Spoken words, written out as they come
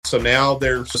So now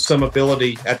there's some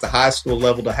ability at the high school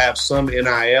level to have some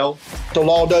NIL. The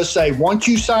law does say once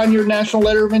you sign your national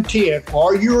letter of intent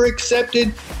or you're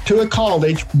accepted to a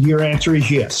college, your answer is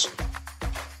yes.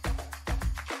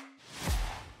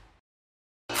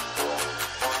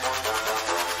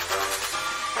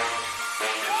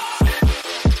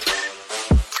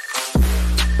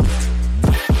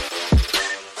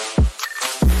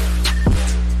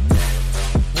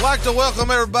 I'd like to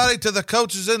welcome everybody to the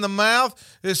Coaches in the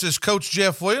Mouth. This is Coach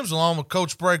Jeff Williams along with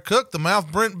Coach Bray Cook, the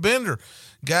Mouth Brent Bender.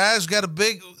 Guys, got a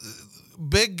big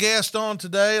guest on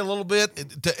today a little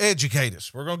bit to educate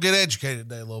us. We're going to get educated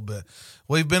today a little bit.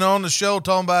 We've been on the show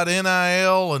talking about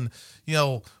NIL and,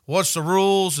 what's the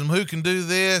rules and who can do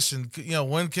this and,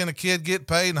 when can a kid get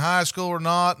paid in high school or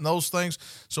not and those things.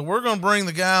 So we're going to bring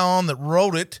the guy on that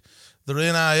wrote it, the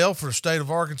NIL for the state of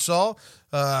Arkansas.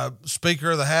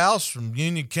 Speaker of the House from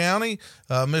Union County,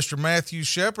 Mr. Matthew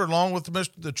Shepard, along with the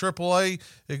AAA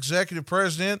Executive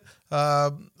President,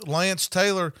 Lance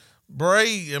Taylor.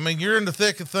 Bray, I mean, you're in the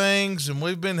thick of things, and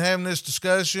we've been having this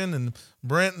discussion, and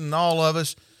Brent and all of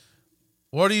us.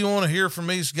 What do you want to hear from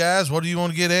these guys? What do you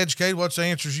want to get educated? What's the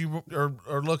answers you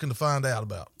are looking to find out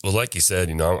about? Well, like you said,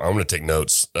 I'm going to take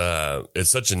notes. It's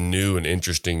such a new and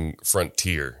interesting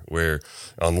frontier where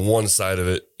on one side of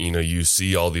it, you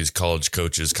see all these college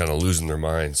coaches kind of losing their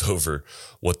minds over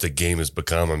what the game has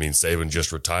become. I mean, Saban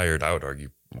just retired, I would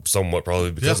argue, somewhat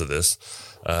probably because of this.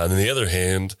 And on the other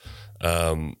hand,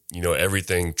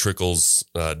 everything trickles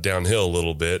downhill a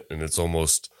little bit, and it's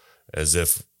almost as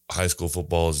if high school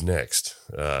football is next.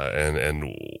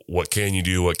 And what can you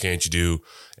do? What can't you do?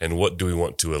 And what do we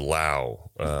want to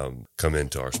allow come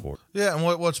into our sport? Yeah, and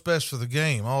what's best for the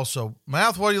game also.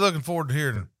 Mouth, what are you looking forward to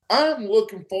hearing? I'm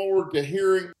looking forward to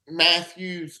hearing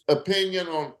Matthew's opinion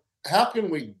on how can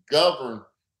we govern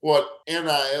what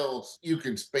NILs you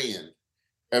can spend.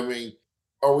 I mean,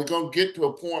 are we going to get to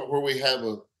a point where we have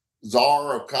a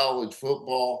czar of college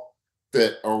football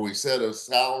or we set a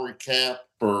salary cap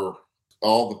for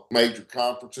all the major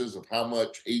conferences of how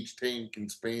much each team can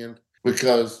spend?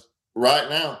 Because right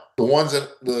now,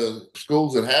 the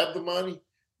schools that have the money,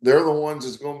 they're the ones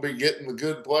that's going to be getting the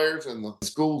good players, and the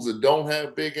schools that don't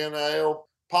have big NIL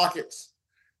pockets,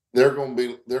 they're going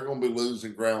to be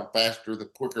losing ground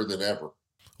quicker than ever.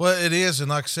 Well, it is, and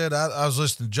like I said, I was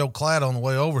listening to Joe Klatt on the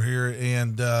way over here,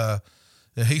 and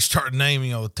he started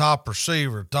naming the top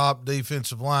receiver, top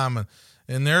defensive lineman.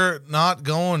 And they're not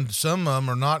going, some of them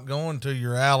are not going to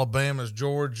your Alabamas,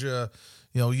 Georgia,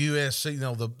 USC,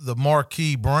 the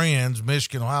marquee brands,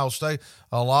 Michigan, Ohio State.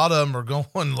 A lot of them are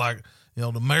going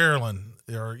to Maryland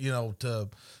or, to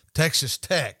Texas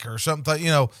Tech or something,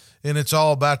 and it's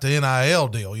all about the NIL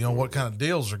deal, what kind of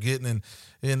deals they're getting.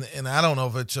 And I don't know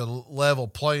if it's a level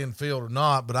playing field or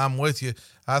not, but I'm with you.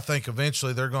 I think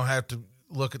eventually they're going to have to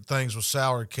look at things with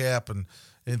salary cap and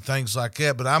things like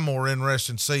that. But I'm more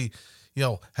interested in see,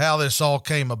 how this all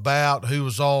came about, who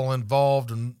was all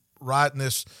involved in writing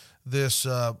this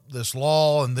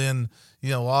law. And then,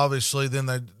 obviously then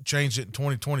they changed it in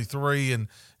 2023 and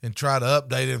try to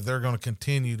update it if they're going to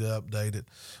continue to update it.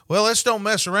 Well, let's don't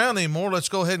mess around anymore. Let's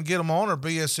go ahead and get them on our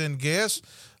BSN guest.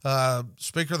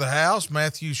 Speaker of the House,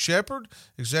 Matthew Shepard,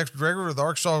 Executive Director of the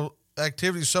Arkansas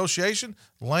Activity Association,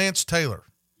 Lance Taylor.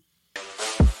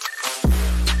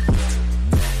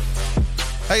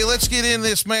 Hey, let's get in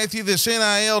this, Matthew, this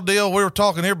NIL deal. We were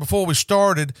talking here before we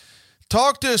started.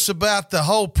 Talk to us about the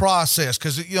whole process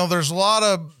because, there's a lot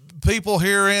of people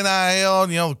here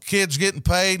NIL, kids getting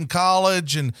paid in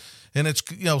college and it's,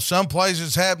 some places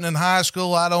it's happening in high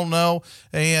school. I don't know.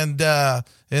 And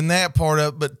in that part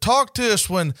of it, but talk to us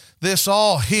when this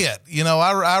all hit.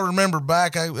 I remember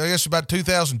back, I guess about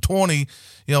 2020,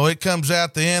 it comes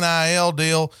out the NIL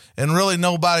deal and really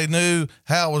nobody knew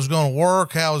how it was going to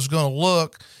work, how it was going to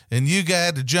look. And you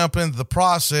had to jump into the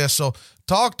process. So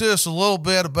talk to us a little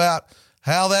bit about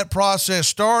how that process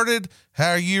started,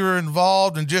 how you were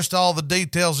involved, and just all the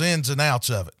details, ins and outs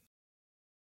of it.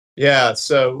 Yeah.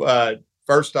 So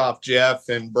first off, Jeff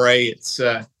and Bray,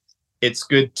 it's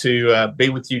good to be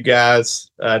with you guys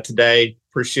today.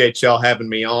 Appreciate y'all having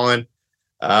me on.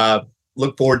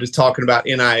 Look forward to talking about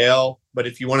NIL. But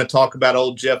if you want to talk about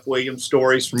old Jeff Williams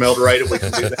stories from El Dorado, we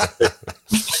can do that.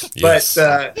 Yes.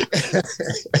 But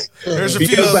there's a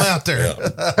few of them out there.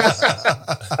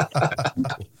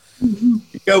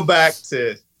 You go back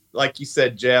to, like you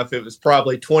said, Jeff, it was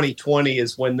probably 2020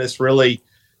 is when this really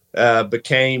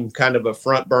became kind of a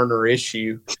front burner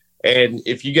issue. And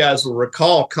if you guys will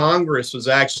recall, Congress was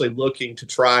actually looking to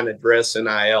try and address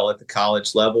NIL at the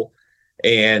college level,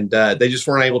 and they just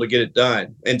weren't able to get it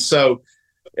done. And so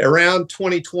Around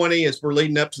 2020, as we're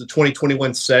leading up to the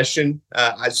 2021 session,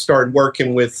 I started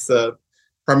working with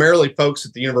primarily folks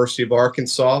at the University of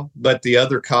Arkansas, but the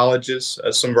other colleges,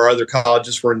 some of our other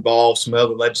colleges were involved, some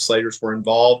other legislators were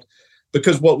involved,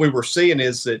 because what we were seeing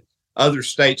is that other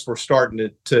states were starting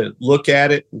to look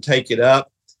at it and take it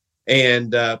up.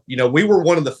 And, we were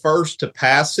one of the first to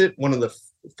pass it, one of the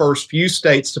first few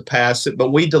states to pass it,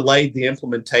 but we delayed the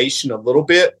implementation a little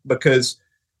bit because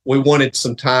we wanted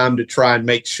some time to try and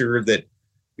make sure that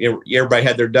everybody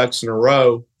had their ducks in a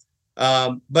row.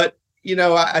 But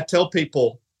I tell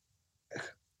people,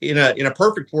 in a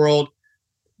perfect world,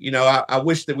 I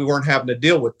wish that we weren't having to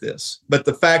deal with this. But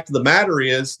the fact of the matter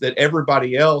is that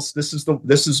everybody else, this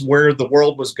is where the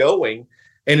world was going.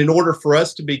 And in order for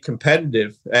us to be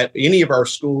competitive at any of our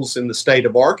schools in the state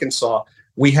of Arkansas,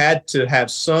 we had to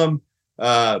have some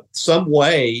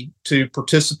way to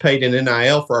participate in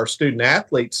NIL for our student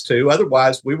athletes too.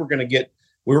 Otherwise, we were going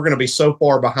to be so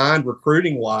far behind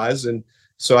recruiting wise. And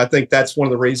so I think that's one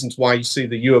of the reasons why you see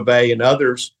the U of A and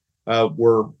others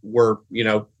were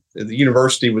the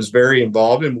university was very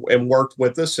involved and worked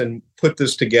with us and put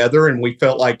this together. And we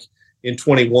felt like in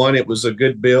 21, it was a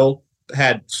good bill,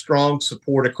 had strong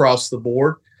support across the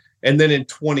board. And then in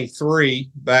 23,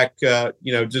 back,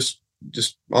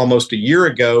 just almost a year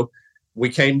ago, we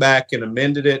came back and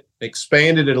amended it,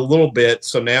 expanded it a little bit.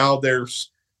 So now there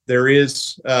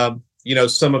is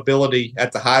some ability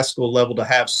at the high school level to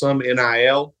have some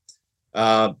NIL.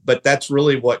 But that's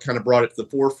really what kind of brought it to the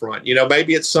forefront.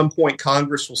 Maybe at some point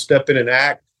Congress will step in and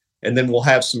act, and then we'll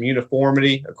have some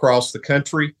uniformity across the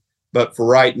country. But for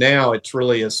right now, it's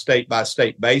really a state by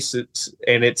state basis.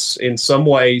 And it's in some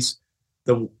ways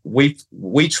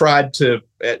we tried to,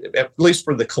 at least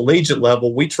for the collegiate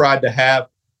level, we tried to have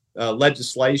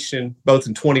legislation both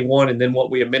in 21 and then what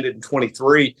we amended in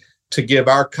 23 to give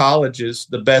our colleges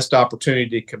the best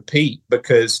opportunity to compete,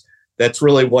 because that's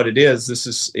really what it is. This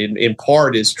is in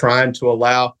part is trying to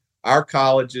allow our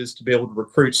colleges to be able to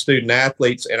recruit student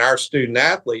athletes and our student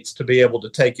athletes to be able to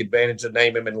take advantage of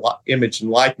name, image, and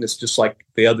likeness, just like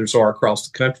the others are across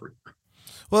the country.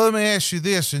 Well, let me ask you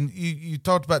this, and you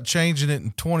talked about changing it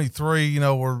in 23,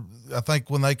 where I think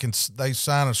when they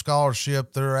sign a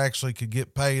scholarship, they actually could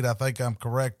get paid. I think I'm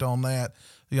correct on that,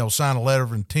 sign a letter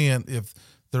of intent if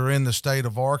they're in the state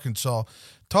of Arkansas.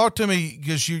 Talk to me,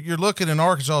 because you're looking in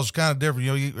Arkansas is kind of different.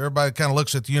 Everybody kind of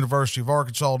looks at the University of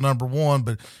Arkansas number one,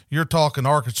 but you're talking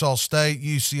Arkansas State,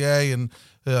 UCA, and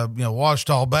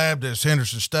Ouachita Baptist,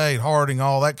 Henderson State, Harding,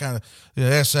 all that kind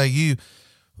of SAU.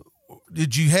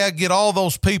 Did you get all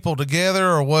those people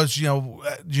together, or did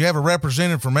you have a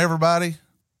representative from everybody?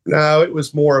 No, it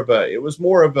was more of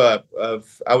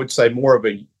I would say more of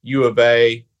a U of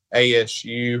A,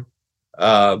 ASU,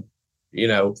 and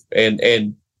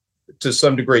to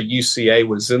some degree UCA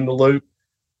was in the loop.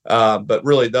 But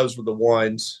really those were the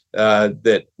ones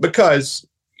that, because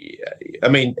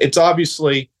it's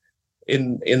obviously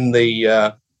in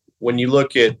the when you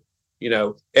look at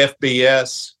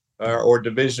FBS or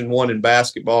Division I in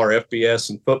basketball or FBS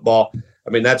in football,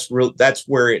 that's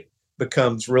where it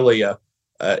becomes really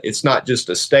it's not just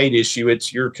a state issue,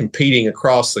 it's you're competing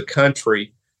across the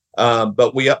country.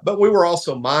 But we were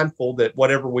also mindful that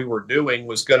whatever we were doing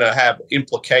was going to have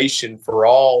implication for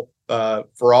all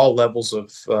levels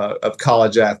of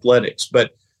college athletics.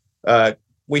 But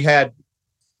we had,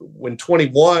 when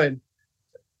 21,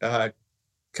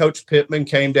 Coach Pittman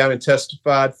came down and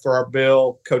testified for our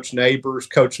bill, Coach Neighbors,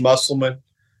 Coach Musselman.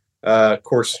 Of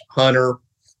course, Hunter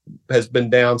has been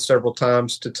down several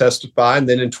times to testify. And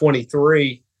then in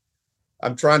 23,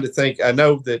 I'm trying to think, I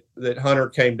know that Hunter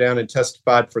came down and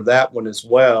testified for that one as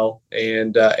well.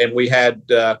 And we had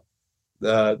the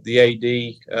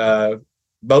AD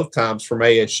both times from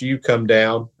ASU come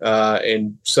down.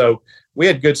 And so we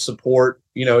had good support.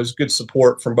 It was good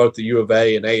support from both the U of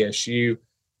A and ASU,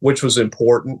 which was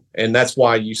important. And that's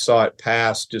why you saw it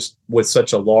pass just with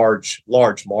such a large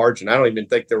margin. I don't even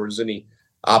think there was any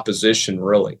opposition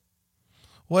really.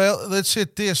 Well, let's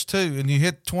hit this too. And you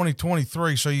hit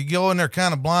 2023. So you go in there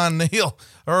kind of blind nil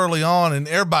early on, and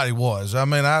everybody was. I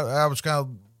was kind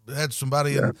of had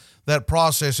somebody in that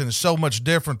process, and it's so much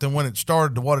different than when it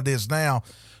started to what it is now.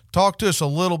 Talk to us a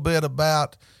little bit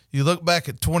about, you look back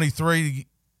at 23,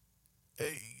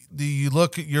 you're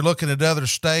looking at other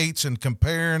states and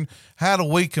comparing, how do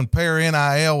we compare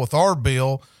NIL with our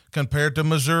bill compared to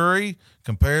Missouri,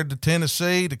 compared to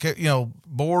Tennessee, to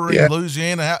bordering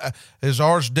Louisiana? Is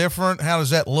ours different? How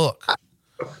does that look?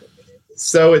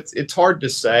 So it's hard to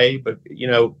say, but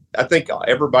I think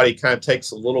everybody kind of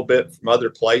takes a little bit from other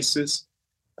places.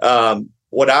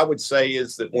 What I would say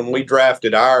is that when we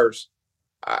drafted ours,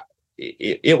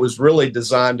 it was really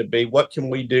designed to be, what can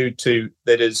we do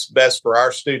that is best for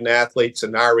our student athletes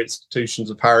and our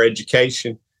institutions of higher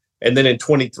education? And then in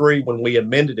 23, when we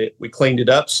amended it, we cleaned it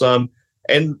up some.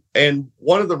 And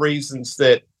one of the reasons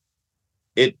that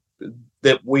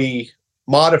we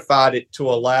modified it to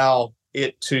allow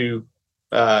it to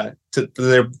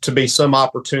there to be some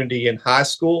opportunity in high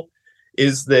school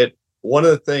is that one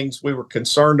of the things we were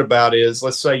concerned about is,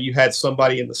 let's say you had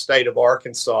somebody in the state of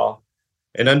Arkansas,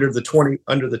 and under the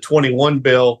 21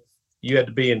 bill, you had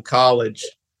to be in college.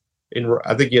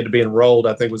 I think you had to be enrolled,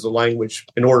 I think was the language,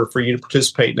 in order for you to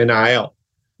participate in NIL.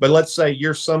 But let's say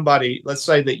let's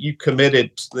say that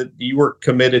you were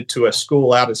committed to a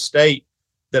school out of state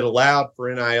that allowed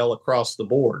for NIL across the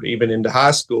board, even into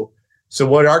high school. So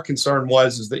what our concern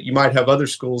was is that you might have other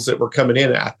schools that were coming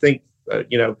in. I think,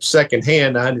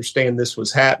 secondhand, I understand this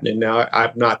was happening. Now,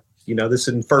 I've not, this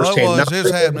isn't firsthand. It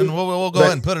is happening. We'll go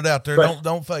ahead and put it out there.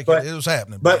 Don't fake it. It was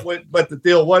happening. But the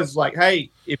deal was like, hey,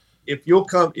 if you'll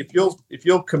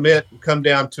commit and come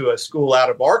down to a school out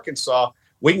of Arkansas,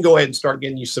 we can go ahead and start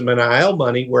getting you some NIL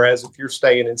money. Whereas if you're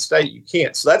staying in state, you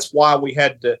can't. So that's why we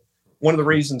had to. One of the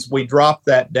reasons we dropped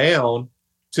that down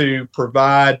to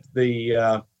provide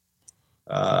that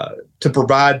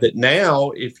now,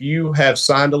 if you have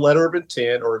signed a letter of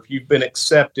intent, or if you've been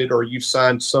accepted, or you've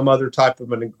signed some other type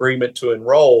of an agreement to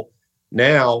enroll,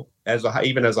 now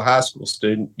even as a high school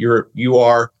student, you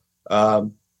are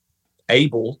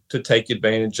able to take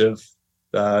advantage of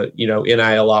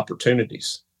NIL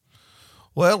opportunities.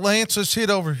 Well, Lance, let's hit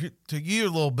over to you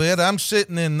a little bit. I'm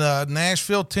sitting in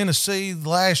Nashville, Tennessee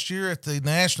last year at the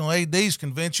National ADs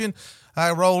Convention.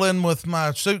 I roll in with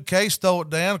my suitcase, throw it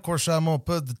down. Of course, I'm going to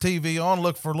put the TV on,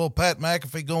 look for a little Pat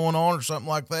McAfee going on or something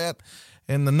like that.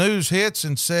 And the news hits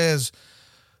and says,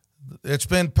 it's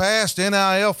been passed,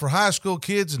 NIL for high school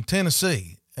kids in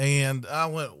Tennessee. And I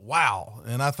went, wow.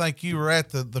 And I think you were at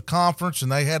the conference and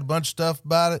they had a bunch of stuff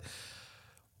about it.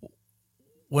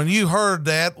 When you heard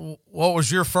that, what was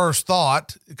your first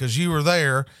thought? Because you were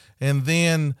there. And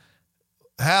then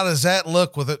how does that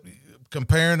look with it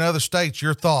comparing to other states?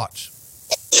 Your thoughts?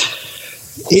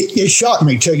 It shocked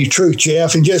me, to tell you the truth,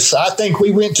 Jeff. And I think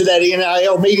we went to that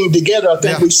NIL meeting together. I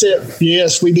think we said,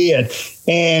 yes, we did.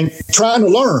 And trying to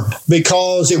learn,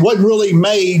 because it wasn't really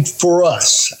made for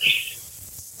us.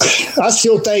 I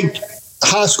still think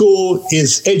high school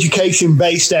is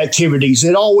education-based activities.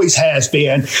 It always has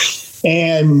been.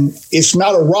 And it's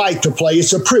not a right to play.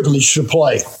 It's a privilege to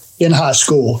play in high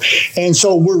school. And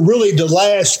so we're really the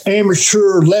last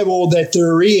amateur level that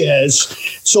there is.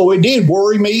 So it did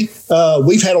worry me.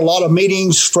 We've had a lot of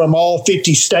meetings from all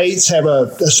 50 states, have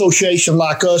an association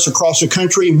like us across the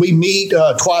country, and we meet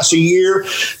twice a year.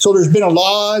 So there's been a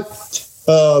lot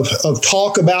of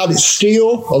talk about it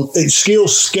still. It still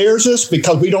scares us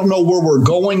because we don't know where we're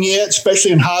going yet,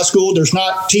 especially in high school. There's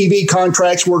not TV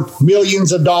contracts worth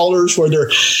millions of dollars where they're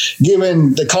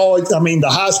giving the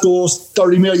high schools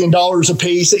 $30 million a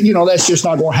piece. That's just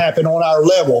not going to happen on our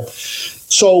level.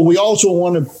 So we also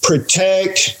want to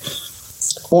protect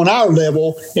on our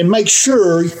level and make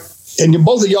sure, and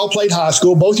both of y'all played high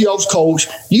school, both of y'all's coach,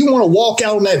 you want to walk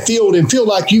out on that field and feel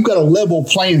like you've got a level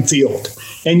playing field.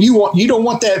 And you don't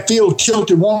want that field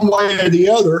tilted one way or the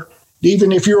other,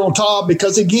 even if you're on top,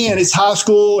 because, again, it's high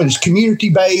school and it's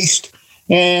community-based.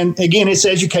 And, again, it's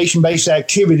education-based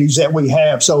activities that we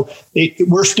have. So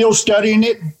we're still studying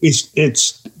it.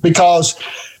 It's because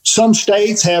some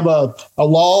states have a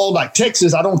law, like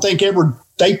Texas, I don't think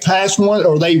they passed one,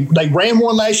 or they ran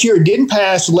one last year. It didn't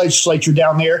pass the legislature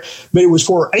down there, but it was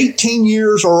for 18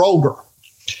 years or older.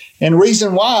 And the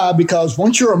reason why, because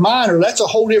once you're a minor, that's a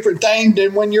whole different thing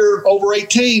than when you're over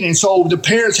 18. And so the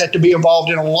parents have to be involved,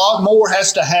 and a lot more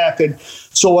has to happen.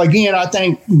 So, again, I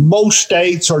think most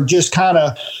states are just kind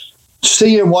of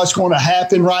seeing what's going to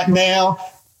happen right now,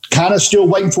 kind of still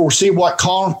waiting see what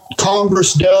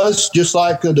Congress does, just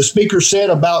like the speaker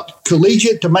said about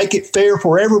collegiate, to make it fair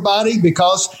for everybody,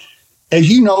 because,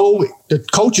 as you know, the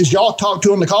coaches y'all talk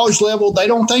to on the college level, they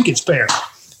don't think it's fair.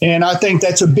 And I think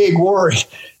that's a big worry.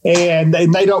 And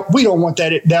we don't want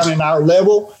that down in our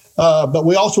level. But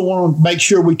we also want to make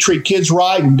sure we treat kids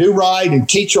right and do right and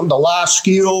teach them the life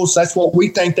skills. That's what we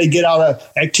think they get out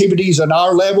of activities at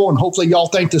our level. And hopefully y'all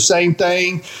think the same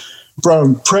thing,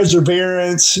 from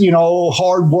perseverance,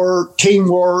 hard work,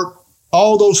 teamwork,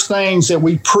 all those things that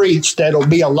we preach that'll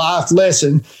be a life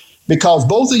lesson, because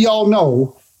both of y'all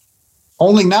know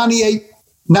only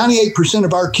 98%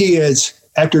 of our kids,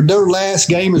 after their last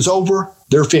game is over,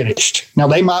 they're finished. Now,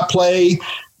 they might play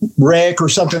rec or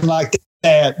something like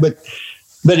that,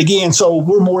 but again, so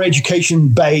we're more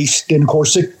education-based than, of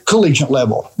course, the collegiate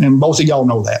level, and both of y'all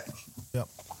know that.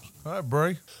 All right,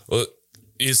 Bray. Well,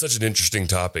 it's such an interesting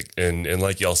topic. And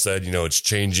like y'all said, it's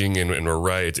changing and we're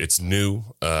right. It's new.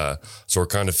 So we're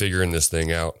kind of figuring this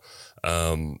thing out.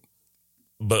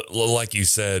 But like you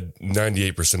said,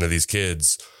 98% of these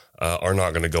kids are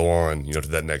not going to go on, to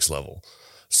that next level.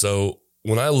 So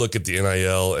when I look at the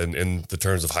NIL and in the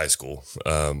terms of high school,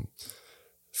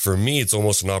 for me, it's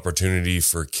almost an opportunity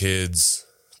for kids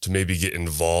to maybe get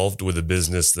involved with a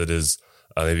business that is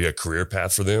maybe a career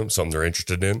path for them, something they're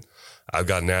interested in. I've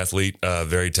got an athlete,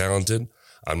 very talented.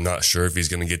 I'm not sure if he's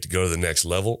going to get to go to the next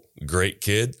level. Great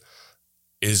kid.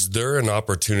 Is there an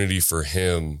opportunity for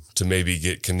him to maybe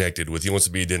get connected with, he wants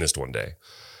to be a dentist one day.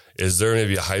 Is there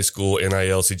maybe a high school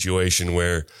NIL situation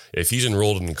where if he's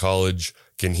enrolled in college,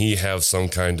 can he have some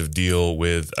kind of deal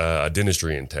with a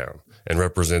dentistry in town and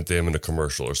represent them in a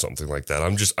commercial or something like that?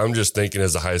 I'm just thinking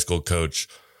as a high school coach,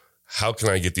 how can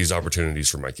I get these opportunities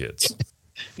for my kids?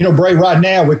 Bray, right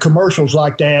now with commercials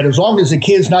like that, as long as the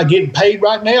kid's not getting paid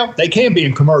right now, they can be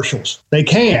in commercials. They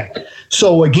can.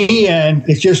 So again,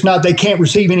 it's just not, they can't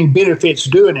receive any benefits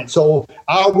doing it. So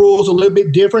our rules are a little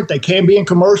bit different. They can be in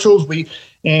commercials.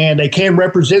 And they can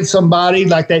represent somebody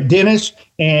like that dentist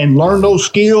and learn those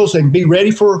skills and be ready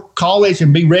for college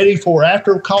and be ready for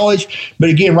after college. But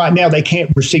again, right now they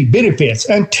can't receive benefits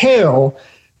until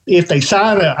if they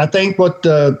sign I think what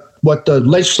the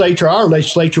legislature, our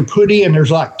legislature put in,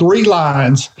 there's like 3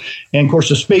 lines. And of course,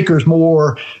 the speaker's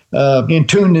more in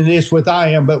tune to this with I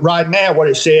am. But right now, what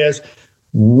it says,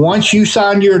 once you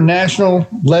sign your national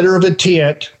letter of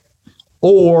intent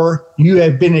or you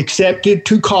have been accepted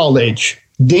to college,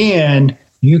 then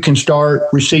you can start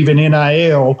receiving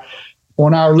NIL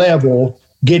on our level,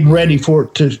 getting ready for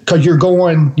it because you've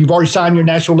already signed your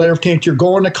national letter of intent, you're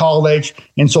going to college.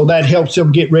 And so that helps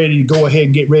them get ready to go ahead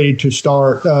and get ready to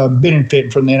start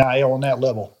benefiting from the NIL on that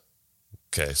level.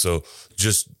 Okay. So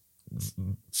just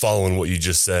following what you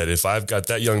just said, if I've got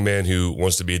that young man who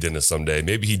wants to be a dentist someday,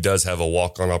 maybe he does have a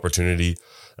walk-on opportunity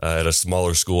at a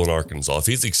smaller school in Arkansas. If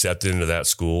he's accepted into that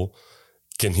school,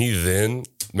 can he then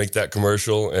make that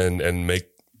commercial and make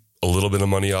a little bit of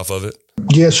money off of it?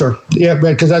 Yes, sir. Yeah,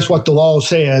 because that's what the law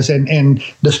says, and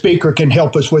the speaker can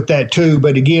help us with that too.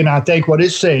 But again, I think what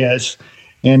it says,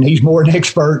 and he's more an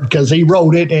expert because he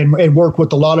wrote it and worked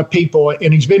with a lot of people,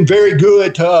 and he's been very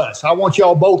good to us. I want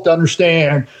y'all both to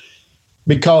understand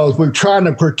because we're trying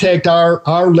to protect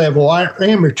our level, our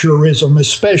amateurism,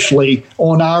 especially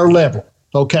on our level.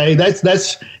 Okay,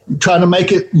 that's trying to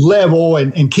make it level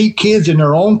and keep kids in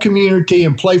their own community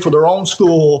and play for their own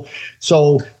school.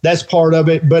 So that's part of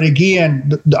it. But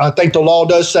again, I think the law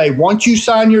does say once you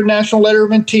sign your national letter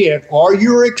of intent or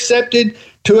you're accepted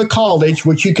to a college,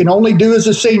 which you can only do as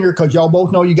a senior because y'all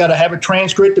both know you got to have a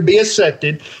transcript to be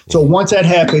accepted. So once that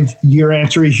happens, your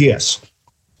answer is yes.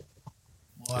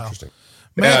 Wow.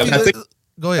 Matthew,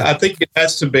 go ahead. I think it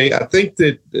has to be. I think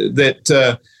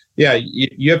that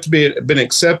you have to been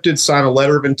accepted, sign a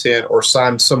letter of intent, or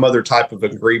sign some other type of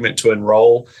agreement to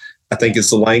enroll. I think is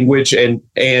the language,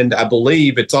 and I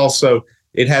believe it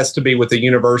has to be with a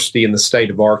university in the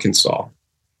state of Arkansas.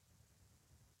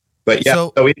 But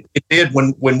so it did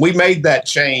when we made that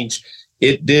change,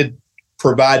 it did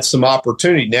provide some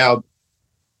opportunity. Now,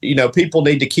 people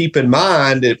need to keep in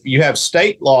mind if you have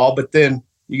state law, but then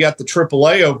you got the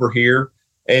AAA over here,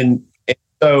 and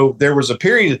so there was a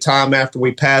period of time after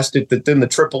we passed it that then the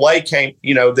AAA came,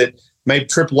 that made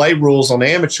AAA rules on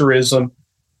amateurism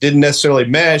didn't necessarily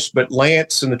mesh, but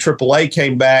Lance and the AAA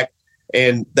came back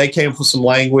and they came up with some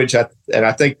language, and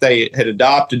I think they had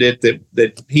adopted it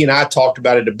that he and I talked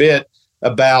about it a bit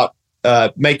about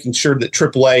making sure that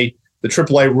the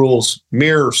AAA rules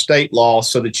mirror state law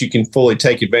so that you can fully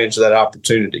take advantage of that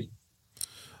opportunity.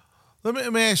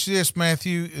 Let me ask you this,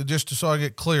 Matthew, just so I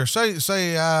get clear.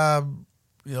 Say at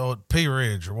Pea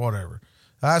Ridge or whatever,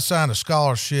 I signed a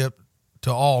scholarship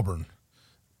to Auburn,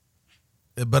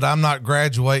 but I'm not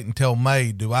graduating until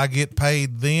May. Do I get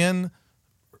paid then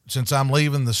since I'm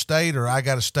leaving the state, or I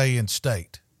got to stay in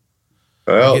state?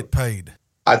 Well, get paid.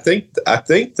 I think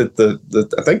that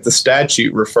the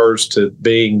statute refers to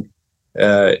being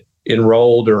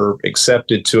enrolled or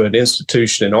accepted to an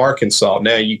institution in Arkansas.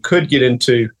 Now, you could get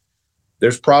into.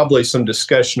 There's probably some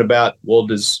discussion about, well,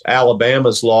 does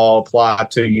Alabama's law apply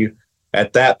to you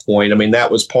at that point? I mean, that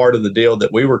was part of the deal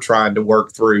that we were trying to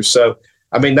work through. So,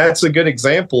 I mean, that's a good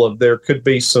example of there could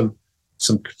be some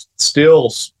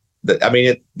stills that, I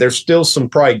mean, there's still some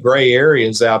probably gray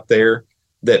areas out there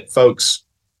that folks,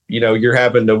 you're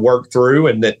having to work through,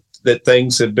 and that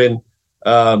things have been,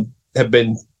 that's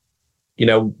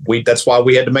why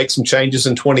we had to make some changes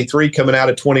in 23 coming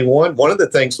out of 21. One of the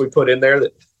things we put in there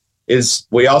that is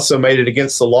we also made it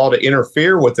against the law to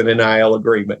interfere with an NIL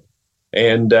agreement.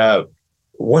 And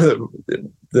one of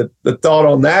the thought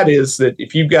on that is that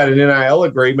if you've got an NIL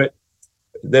agreement,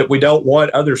 that we don't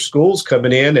want other schools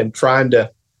coming in and trying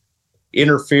to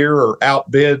interfere or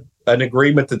outbid an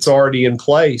agreement that's already in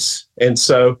place. And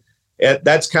so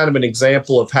that's kind of an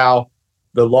example of how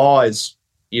the law is,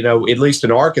 at least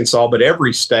in Arkansas, but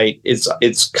every state,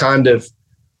 it's kind of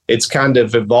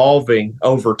evolving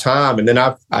over time. And then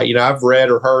I've read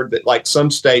or heard that like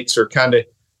some states are kind of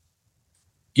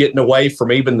getting away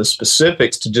from even the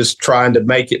specifics to just trying to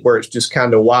make it where it's just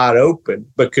kind of wide open,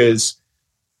 because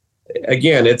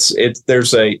again,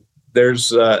 there's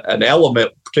an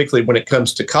element, particularly when it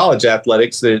comes to college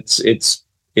athletics, that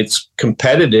it's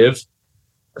competitive,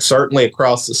 certainly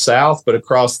across the South, but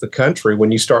across the country when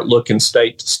you start looking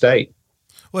state to state.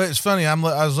 Well, it's funny. I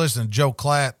was listening to Joe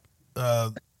Klatt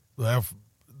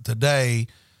today,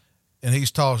 and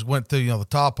went through, the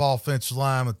top offensive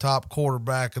line, the top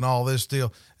quarterback, and all this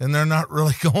deal, and they're not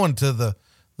really going to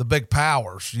the big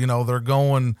powers. They're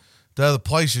going to other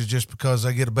places just because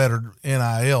they get a better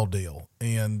NIL deal,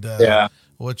 and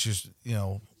which is, I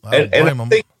don't blame them.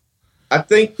 I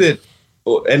think that,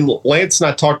 and Lance and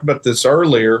I talked about this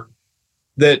earlier,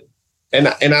 that, and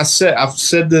I've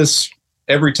said this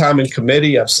every time in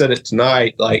committee, I've said it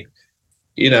tonight, like,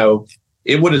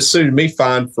 it would have suited me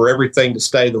fine for everything to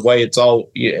stay the way it's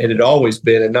always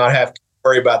been and not have to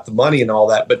worry about the money and all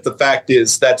that. But the fact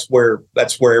is that's where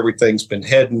everything's been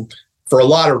heading for a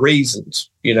lot of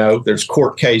reasons. There's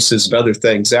court cases and other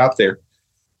things out there.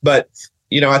 But,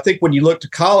 I think when you look to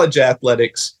college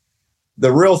athletics,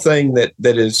 the real thing that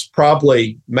has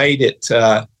probably made it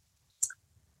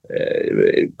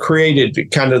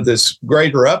created kind of this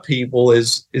greater upheaval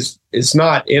is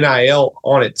not NIL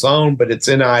on its own, but it's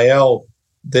NIL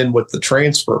then with the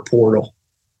transfer portal.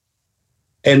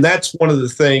 And that's one of the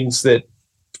things that,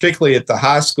 particularly at the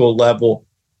high school level,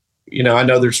 I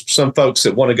know there's some folks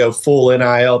that want to go full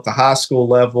NIL at the high school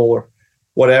level or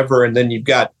whatever. And then you've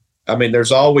got,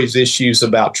 there's always issues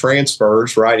about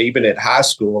transfers, right? Even at high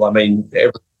school.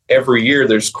 Every year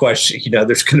there's questions,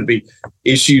 there's going to be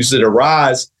issues that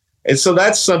arise. And so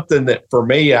that's something that for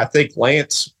me, I think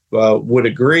Lance would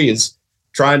agree, is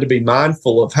trying to be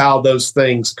mindful of how those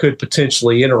things could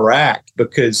potentially interact,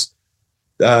 because,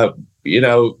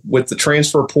 with the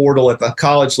transfer portal at the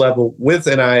college level with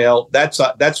NIL, that's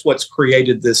what's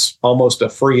created this almost a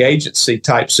free agency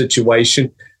type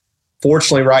situation.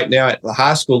 Fortunately, right now at the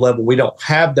high school level, we don't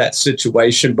have that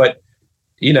situation. But,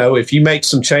 if you make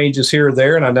some changes here or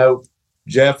there, and I know,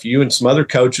 Jeff, you and some other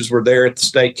coaches were there at the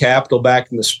state capitol back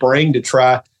in the spring to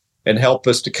try and help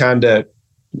us to kind of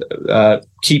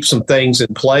keep some things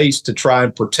in place to try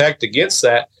and protect against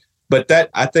that. But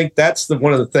I think that's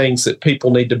one of the things that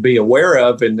people need to be aware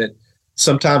of, and that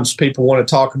sometimes people want to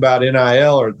talk about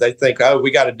NIL or they think, oh, we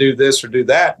got to do this or do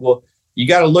that. Well, you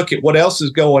got to look at what else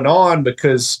is going on,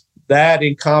 because that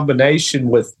in combination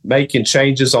with making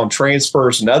changes on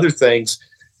transfers and other things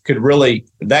could really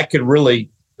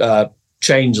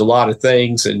change a lot of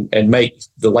things and make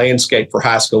the landscape for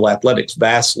high school athletics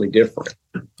vastly different.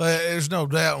 There's no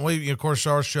doubt. Of course,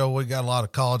 our show, we got a lot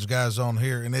of college guys on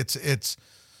here, and it's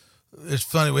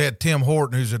funny. We had Tim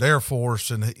Horton, who's at Air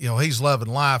Force, and he's loving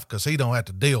life because he don't have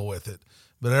to deal with it.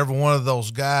 But every one of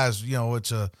those guys,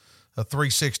 it's a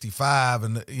 365,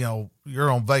 and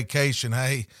you're on vacation.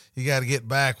 Hey, you got to get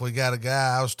back. We got a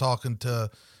guy. I was talking to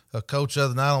a coach the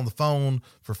other night on the phone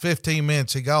for 15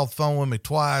 minutes. He got off the phone with me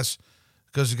twice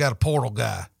because he got a portal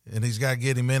guy and he's got to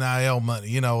get him NIL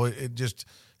money.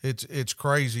 It's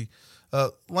crazy.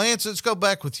 Lance, let's go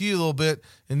back with you a little bit.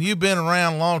 And you've been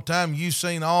around a long time. You've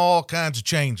seen all kinds of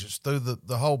changes through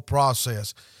the whole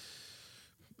process.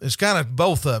 It's kind of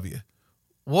both of you.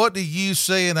 What do you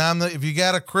see? And if you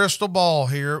got a crystal ball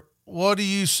here, what do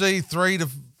you see 3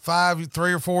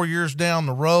 or 4 years down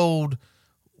the road?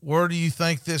 Where do you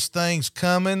think this thing's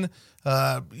coming?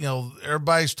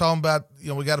 Everybody's talking about,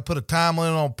 we got to put a time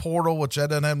limit on portal, which that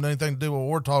doesn't have anything to do with what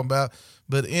we're talking about.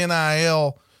 But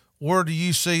NIL, where do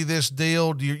you see this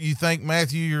deal? Do you think,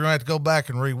 Matthew, you're going to have to go back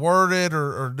and reword it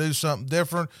or do something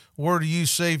different? Where do you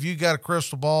see, if you got a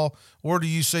crystal ball, where do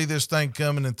you see this thing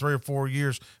coming in 3 or 4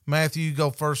 years? Matthew, you go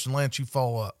first and Lance, you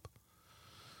follow up.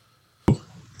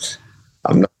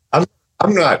 I'm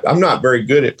not very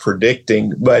good at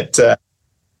predicting, but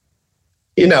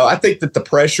I think that the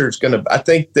pressure is I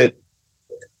think that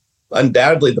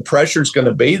undoubtedly the pressure is going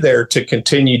to be there to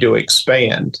continue to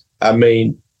expand.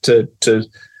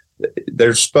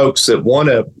 There's folks that want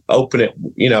to open it,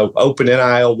 open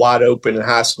NIL wide open in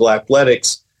high school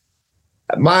athletics.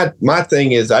 My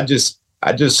thing is,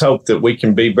 I just hope that we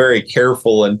can be very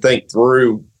careful and think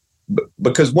through,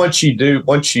 because once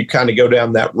you kind of go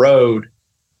down that road,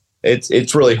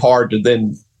 it's really hard to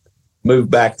then move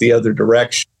back the other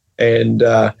direction. And,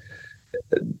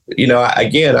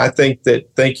 again, I think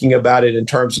that thinking about it in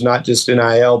terms of not just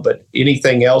NIL, but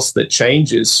anything else that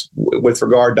changes with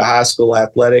regard to high school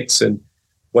athletics, and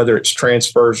whether it's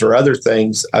transfers or other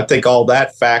things, I think all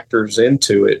that factors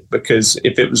into it, because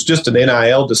if it was just an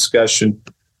NIL discussion,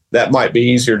 that might be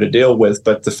easier to deal with.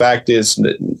 But the fact is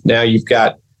that now you've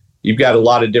got a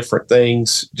lot of different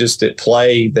things just at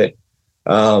play that,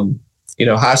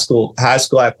 high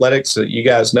school athletics, you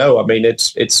guys know, I mean,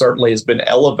 it certainly has been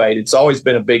elevated. It's always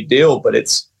been a big deal, but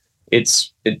it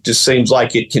just seems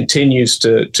like it continues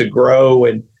to grow,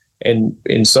 and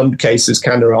in some cases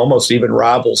kind of almost even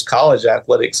rivals college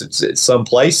athletics at some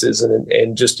places,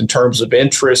 and just in terms of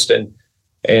interest.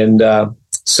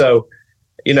 So,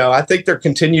 I think there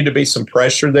continue to be some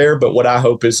pressure there, but what I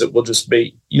hope is that we'll just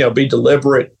be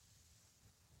deliberate,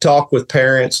 talk with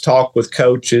parents, talk with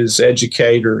coaches,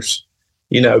 educators,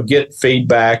 get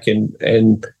feedback,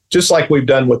 and just like we've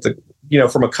done with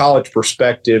from a college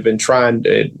perspective, and trying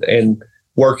and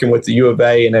working with the U of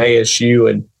A and ASU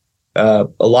and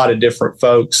a lot of different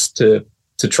folks to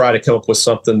try to come up with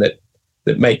something that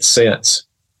makes sense.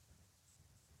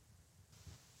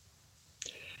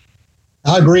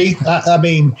 I agree.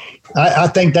 I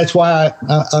think that's why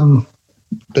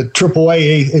the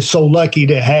AAA is so lucky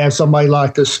to have somebody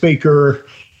like the speaker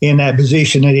in that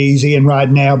position that he's in right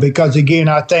now, because again,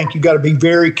 I think you got to be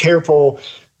very careful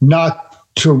not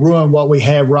to ruin what we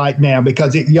have right now,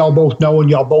 because y'all both know and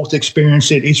y'all both experience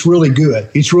it. It's really good.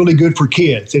 It's really good for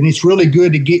kids, and it's really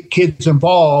good to get kids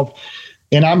involved.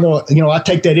 And I'm going to, I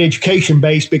take that education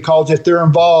base, because if they're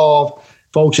involved,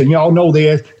 folks, and y'all know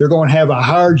this, they're going to have a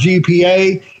higher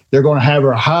GPA. They're going to have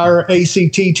a higher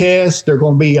ACT test. They're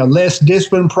going to be a less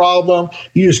discipline problem.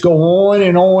 You just go on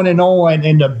and on and on,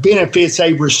 and the benefits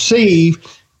they receive.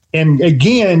 And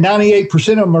again, 98%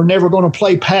 of them are never going to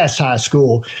play past high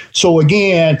school. So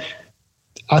again,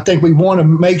 I think we want to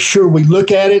make sure we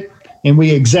look at it and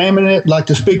we examine it, like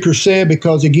the speaker said,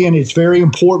 because again, it's very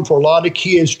important for a lot of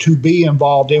kids to be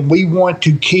involved. And we want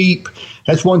to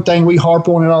that's one thing we harp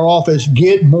on in our office,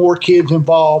 get more kids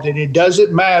involved. And it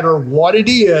doesn't matter what it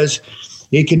is.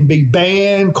 It can be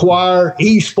band, choir,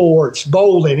 esports,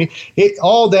 bowling.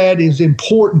 All that is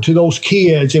important to those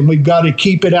kids, and we've got to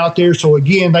keep it out there. So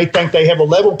again, they think they have a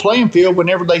level playing field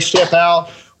whenever they step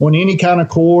out on any kind of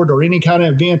court or any kind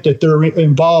of event that they're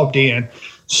involved in.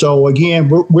 So again,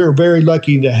 we're very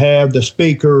lucky to have the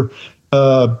speaker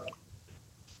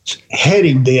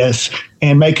heading this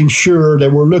and making sure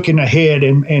that we're looking ahead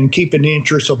and keeping the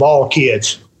interests of all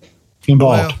kids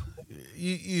involved. Well,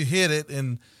 you hit it,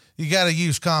 and you got to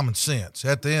use common sense.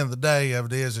 At the end of the day,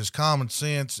 it is common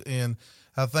sense. And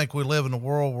I think we live in a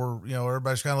world where,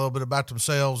 everybody's kind of a little bit about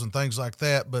themselves and things like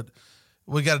that, but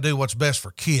we got to do what's best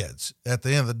for kids. At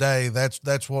the end of the day,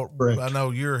 that's what Correct. I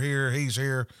know you're here, he's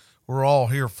here, we're all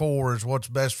here for, is what's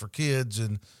best for kids,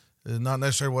 and not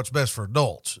necessarily what's best for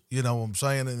adults. You know what I'm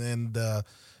saying? And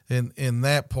in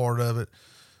that part of it.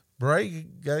 Bray, you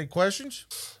got any questions?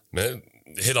 Man,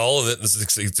 hit all of it.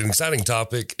 It's an exciting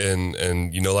topic, and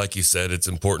like you said, it's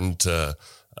important to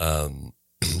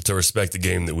respect the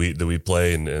game that we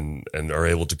play and are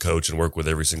able to coach and work with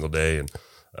every single day.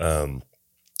 And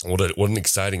what an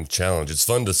exciting challenge! It's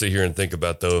fun to sit here and think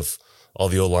about, though, if all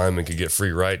the old linemen could get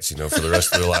free rights, for the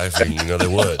rest of their life, and they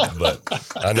would. But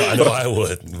I know I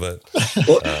would. But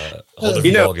whole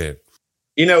different ball game.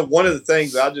 One of the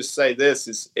things, I'll just say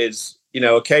this is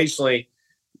occasionally,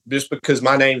 just because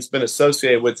my name's been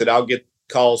associated with it, I'll get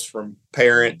calls from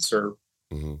parents or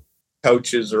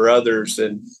coaches or others.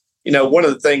 And, one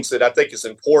of the things that I think is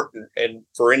important, and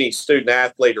for any student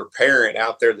athlete or parent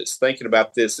out there that's thinking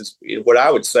about this, is what I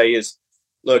would say is,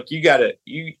 look, you gotta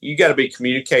be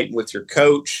communicating with your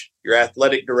coach, your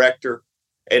athletic director,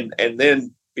 and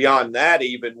then beyond that,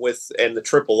 even and the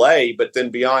AAA, but then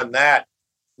beyond that,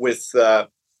 with the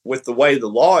way the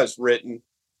law is written,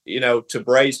 to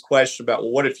Bray's question about,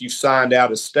 well, what if you signed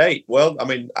out of state? Well, I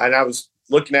mean, and I was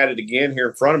looking at it again here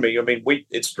in front of me. I mean,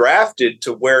 it's drafted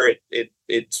to where it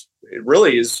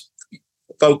really is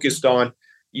focused on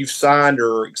you've signed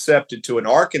or accepted to an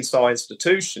Arkansas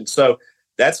institution. So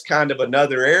that's kind of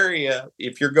another area.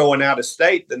 If you're going out of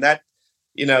state, then that,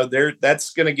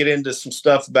 that's going to get into some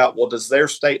stuff about, well, does their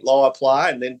state law apply?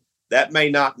 And then that may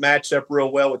not match up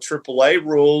real well with AAA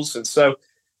rules. And so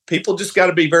people just got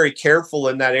to be very careful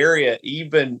in that area,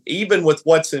 even with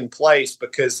what's in place,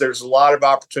 because there's a lot of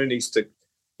opportunities to,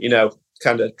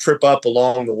 kind of trip up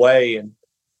along the way. And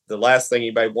the last thing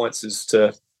anybody wants is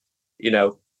to,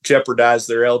 jeopardize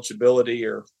their eligibility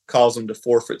or cause them to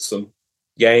forfeit some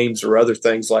games or other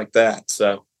things like that.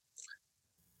 So,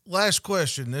 last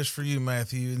question, this for you,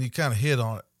 Matthew, and you kind of hit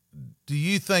on it. Do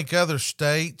you think other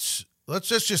states? Let's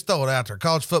just throw it out there.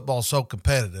 College football is so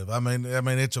competitive. I mean,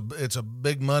 it's a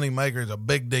big money maker. It's a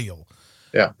big deal.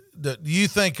 Yeah. Do you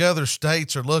think other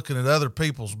states are looking at other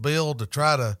people's bill to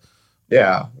try to,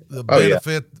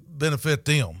 benefit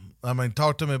them? I mean,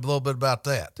 talk to me a little bit about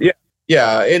that. Yeah.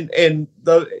 Yeah.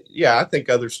 I think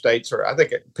other states I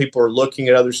think people are looking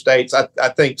at other states. I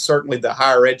think certainly the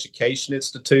higher education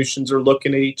institutions are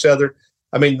looking at each other.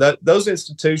 I mean, those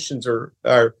institutions are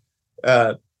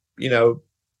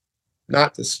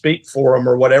not to speak for them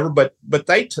or whatever, but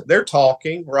they're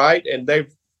talking, right? And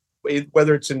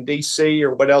whether it's in DC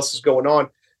or what else is going on.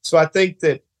 So I think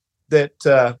that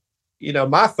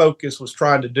my focus was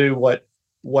trying to do what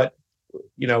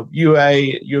U of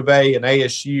A and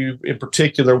ASU in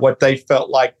particular, what they felt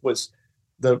like was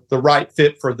the right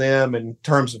fit for them in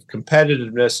terms of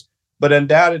competitiveness. But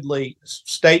undoubtedly,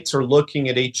 states are looking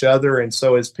at each other, and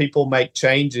so as people make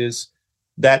changes,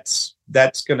 that's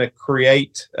going to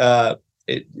create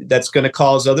that's going to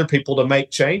cause other people to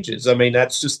make changes. I mean,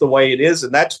 that's just the way it is,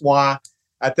 and that's why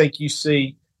I think you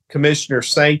see Commissioner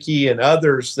Sankey and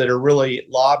others that are really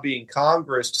lobbying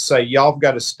Congress to say y'all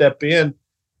got to step in,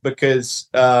 because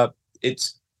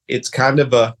it's kind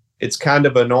of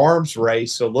an arms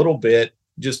race a little bit,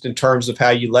 just in terms of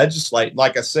how you legislate.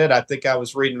 Like I said, I think I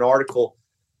was reading an article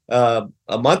a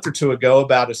month or two ago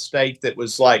about a state that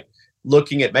was like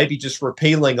looking at maybe just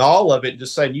repealing all of it,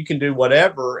 just saying you can do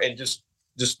whatever, and just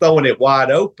throwing it wide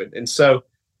open. And so,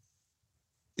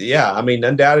 yeah, I mean,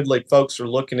 undoubtedly folks are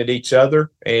looking at each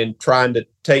other and trying to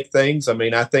take things. I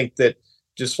mean, I think that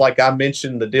just like I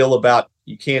mentioned, the deal about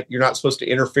you're not supposed to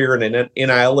interfere in an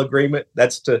NIL agreement.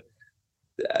 That's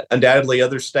undoubtedly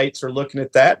other states are looking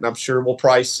at that. And I'm sure we'll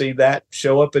probably see that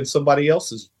show up in somebody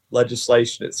else's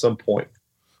legislation at some point.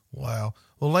 Wow.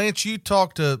 Well, Lance, you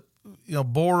talk to,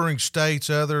 bordering states,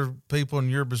 other people in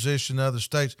your position, other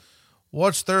states.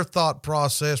 What's their thought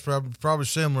process? Probably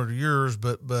similar to yours,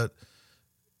 but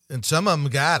and some of them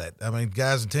got it. I mean,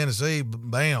 guys in Tennessee,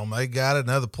 bam, they got it in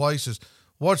other places.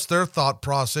 What's their thought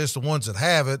process, the ones that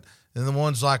have it and the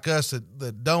ones like us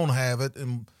that don't have it,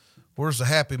 and where's the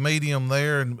happy medium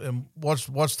there, and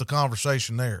what's the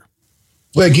conversation there?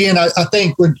 Well, again, I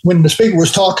think when the speaker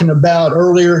was talking about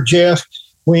earlier, Jeff,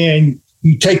 when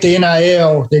you take the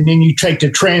NIL and then you take the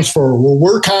transfer, well,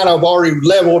 we're kind of already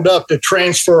leveled up the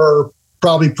transfer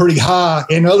probably pretty high,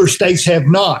 and other states have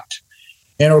not.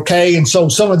 And so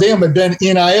some of them have done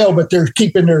NIL, but they're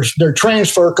keeping their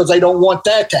transfer because they don't want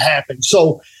that to happen.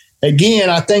 So again,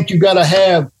 I think you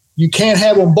can't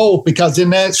have them both, because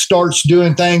then that starts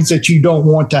doing things that you don't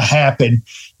want to happen,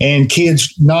 and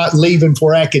kids not leaving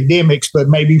for academics, but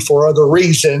maybe for other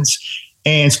reasons.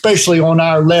 And especially on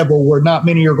our level, where not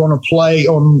many are going to play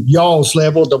on y'all's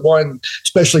level, the one,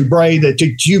 especially Bray, that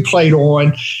you played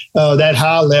on that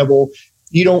high level.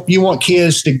 You want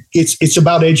kids to, it's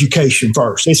about education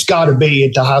first. It's got to be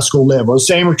at the high school level. It's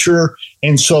amateur.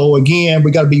 And so again,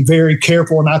 we got to be very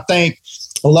careful. And I think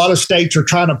a lot of states are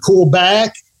trying to pull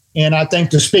back. And I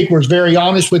think the speaker was very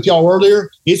honest with y'all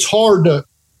earlier. It's hard to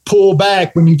pull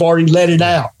back when you've already let it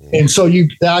out. And so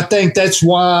I think that's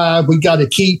why we got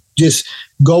to just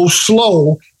go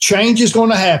slow. Change is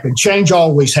going to happen. Change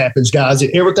always happens, guys.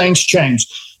 Everything's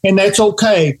changed. And that's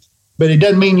okay. But it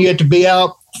doesn't mean you have to be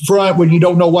out front when you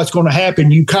don't know what's going to happen.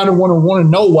 You kind of want to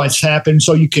know what's happened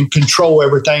so you can control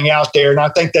everything out there. And I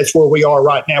think that's where we are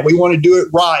right now. We want to do it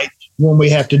right when we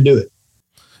have to do it.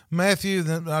 Matthew,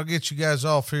 then I'll get you guys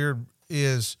off here.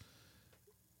 Do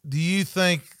you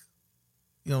think,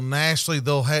 nationally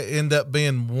they'll end up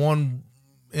being one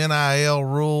NIL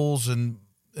rules and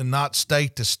not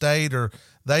state to state, or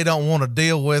they don't want to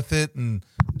deal with it and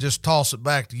just toss it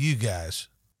back to you guys?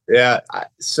 Yeah.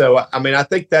 So, I mean, I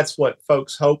think that's what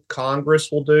folks hope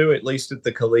Congress will do, at least at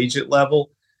the collegiate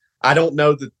level. I don't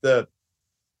know that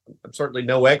I'm certainly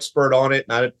no expert on it.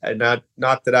 Not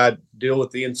that I deal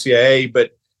with the NCAA,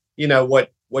 but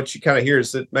what you kind of hear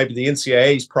is that maybe the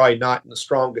NCAA is probably not in the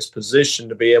strongest position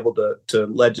to be able to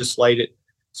legislate it.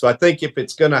 So I think if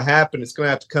it's going to happen, it's going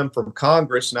to have to come from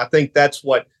Congress. And I think that's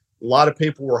what a lot of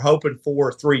people were hoping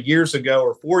for 3 years ago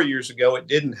or 4 years ago. It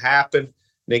didn't happen.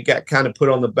 And it got kind of put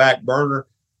on the back burner.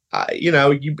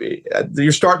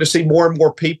 You're starting to see more and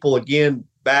more people again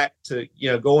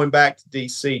going back to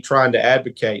DC trying to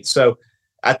advocate. So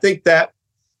I think that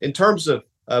in terms of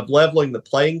leveling the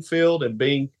playing field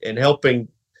and helping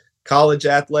college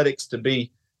athletics to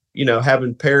be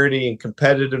having parity and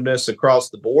competitiveness across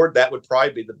the board, that would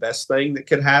probably be the best thing that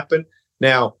could happen.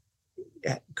 Now,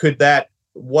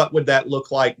 what would that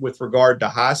look like with regard to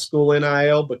high school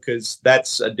NIL? Because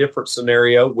that's a different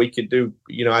scenario. We could do,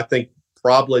 I think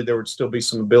probably there would still be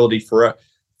some ability for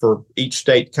each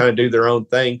state to kind of do their own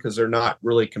thing, because they're not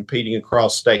really competing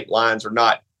across state lines, or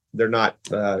not. They're not.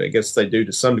 I guess they do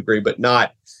to some degree, but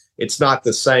not. It's not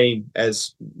the same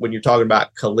as when you're talking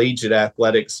about collegiate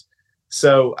athletics.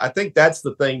 So I think that's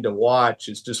the thing to watch,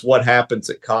 is just what happens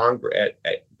at Congress,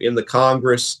 in the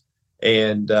Congress,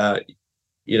 and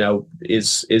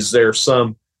is there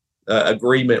some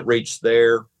agreement reached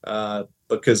there?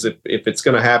 Because if it's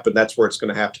going to happen, that's where it's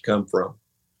going to have to come from.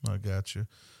 I got you.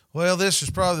 Well, this is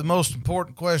probably the most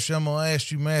important question I'm going to ask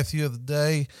you, Matthew, of the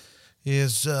day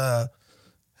is,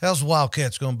 how's the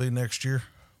Wildcats going to be next year?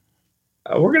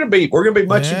 We're going to be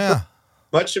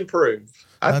much improved.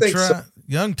 I think right. So.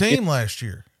 Young team last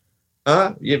year.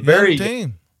 Very young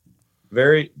team.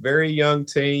 Very, very young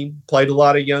team. Played a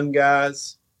lot of young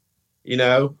guys.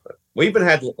 We even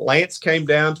had Lance came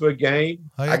down to a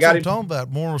game. Hey, I got him talking about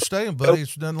Memorial Stadium, but he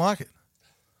doesn't like it.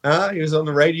 He was on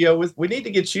the radio we need to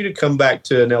get you to come back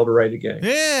to an El Dorado game.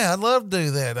 Yeah, I'd love to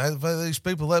do that. If these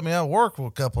people let me out of work for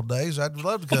a couple of days, I'd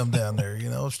love to come down there.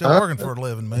 Still working for a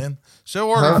living, man. Still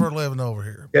working for a living over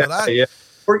here. Yeah, but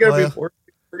we're gonna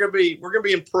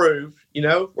be improved.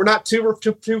 We're not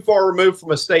too far removed from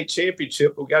a state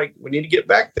championship. We need to get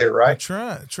back there, right?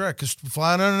 That's right. Because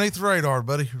flying underneath the radar,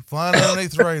 buddy. You're flying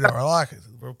underneath the radar. I like it.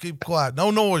 We'll keep quiet. No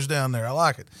noise down there. I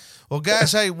like it. Well,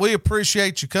 guys, hey, we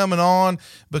appreciate you coming on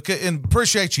and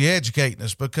appreciate you educating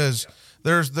us, because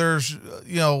there's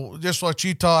just like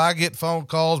you talk, I get phone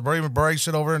calls, Brady and Bray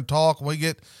sit over and talk, and we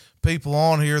get people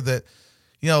on here that,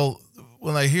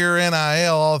 when they hear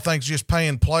NIL, all the things just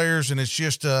paying players, and it's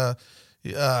just, just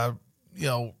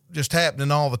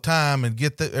happening all the time, and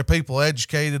get their people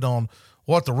educated on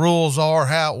what the rules are,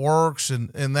 how it works,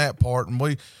 and that part. And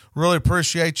we really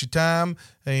appreciate your time.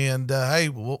 And, hey,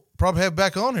 we'll probably have you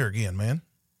back on here again, man.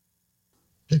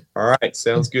 All right.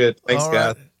 Sounds good. Thanks,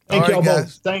 guys. Thank y'all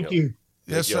both. Thank you.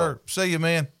 Yes, sir. See you,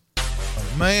 man.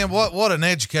 Man, what an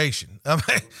education. I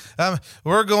mean,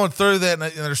 we're going through that,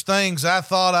 and there's things I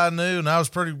thought I knew, and I was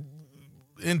pretty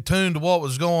in tune to what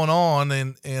was going on,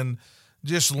 and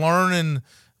just learning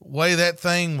way that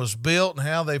thing was built and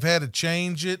how they've had to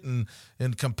change it, and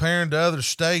comparing to other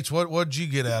states. What'd you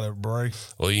get out of it, Bray?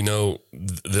 Well,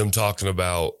 them talking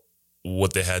about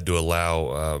what they had to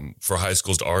allow for high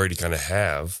schools to already kind of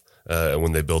have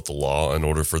when they built the law in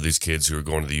order for these kids who are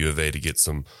going to the U of A to get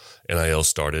some NIL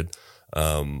started.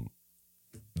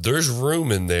 There's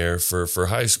room in there for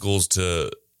high schools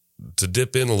to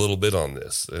dip in a little bit on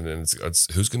this, and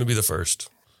it's who's going to be the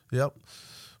first. Yep.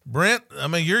 Brent, I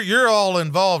mean, you're all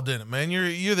involved in it, man.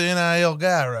 You're the NIL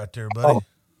guy right there, buddy.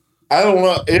 I don't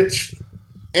know. It's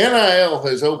NIL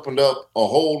has opened up a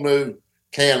whole new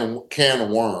can of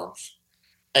worms,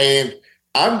 and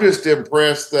I'm just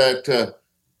impressed that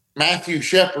Matthew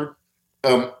Shepard,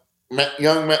 a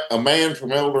man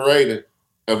from El Dorado,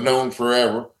 I've known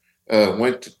forever, I'm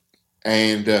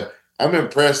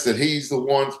impressed that he's the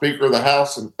one Speaker of the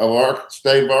House of our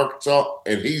state of Arkansas,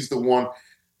 and he's the one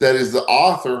that is the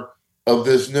author of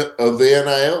the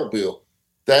NIL bill.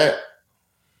 That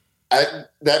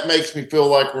makes me feel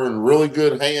like we're in really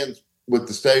good hands with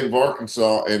the state of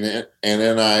Arkansas and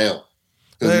NIL.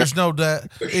 There's no doubt.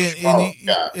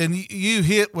 And you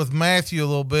hit with Matthew a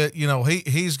little bit.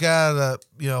 He's got a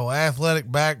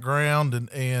athletic background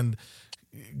and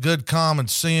good common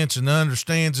sense, and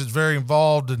understands it's very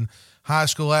involved in high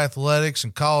school athletics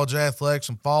and college athletics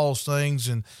and follows things.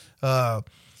 And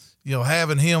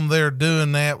having him there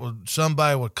doing that with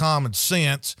somebody with common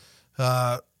sense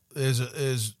makes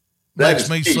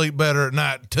me sleep better at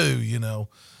night too.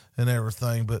 And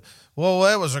everything. But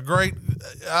that was a great.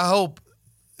 I hope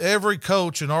every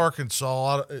coach in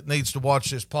Arkansas needs to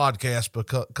watch this podcast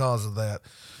because of that.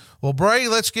 Well, Bray,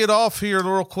 let's get off here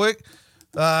real quick.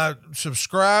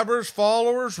 Subscribers,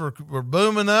 followers, we're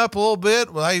booming up a little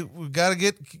bit. Well, hey, we've got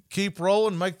to keep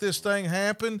rolling, make this thing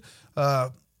happen.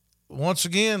 Once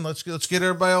again, let's get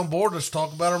everybody on board. Let's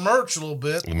talk about our merch a little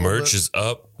bit. The merch is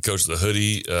up, Coach. The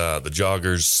hoodie, the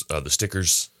joggers, the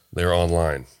stickers, they're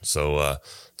online. So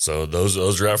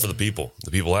those are out for the people.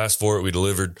 The people asked for it. We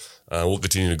delivered. We'll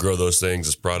continue to grow those things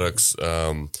as products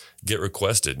get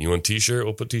requested. You want a T-shirt?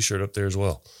 We'll put T-shirt up there as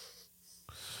well.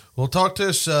 Well, talk to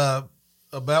us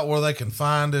about where they can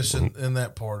find us in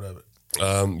that part of it.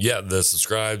 The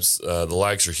subscribes, the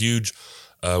likes are huge.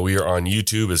 We are on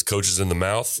YouTube as Coaches in the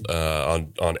Mouth.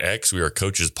 On X, we are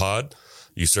Coaches Pod.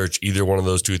 You search either one of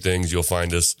those two things, you'll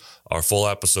find us. Our full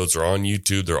episodes are on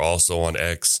YouTube. They're also on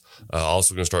X.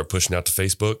 Also going to start pushing out to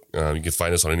Facebook. You can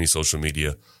find us on any social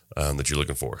media that you're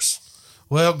looking for us.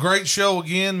 Well, great show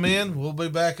again, men. We'll be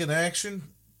back in action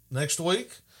next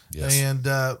week. Yes. And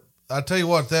I tell you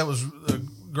what, that was a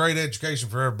great education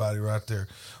for everybody right there.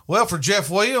 Well, for Jeff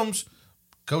Williams,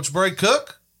 Coach Bray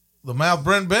Cook, the Mouth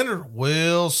Brent Bender,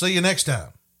 we'll see you next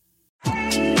time.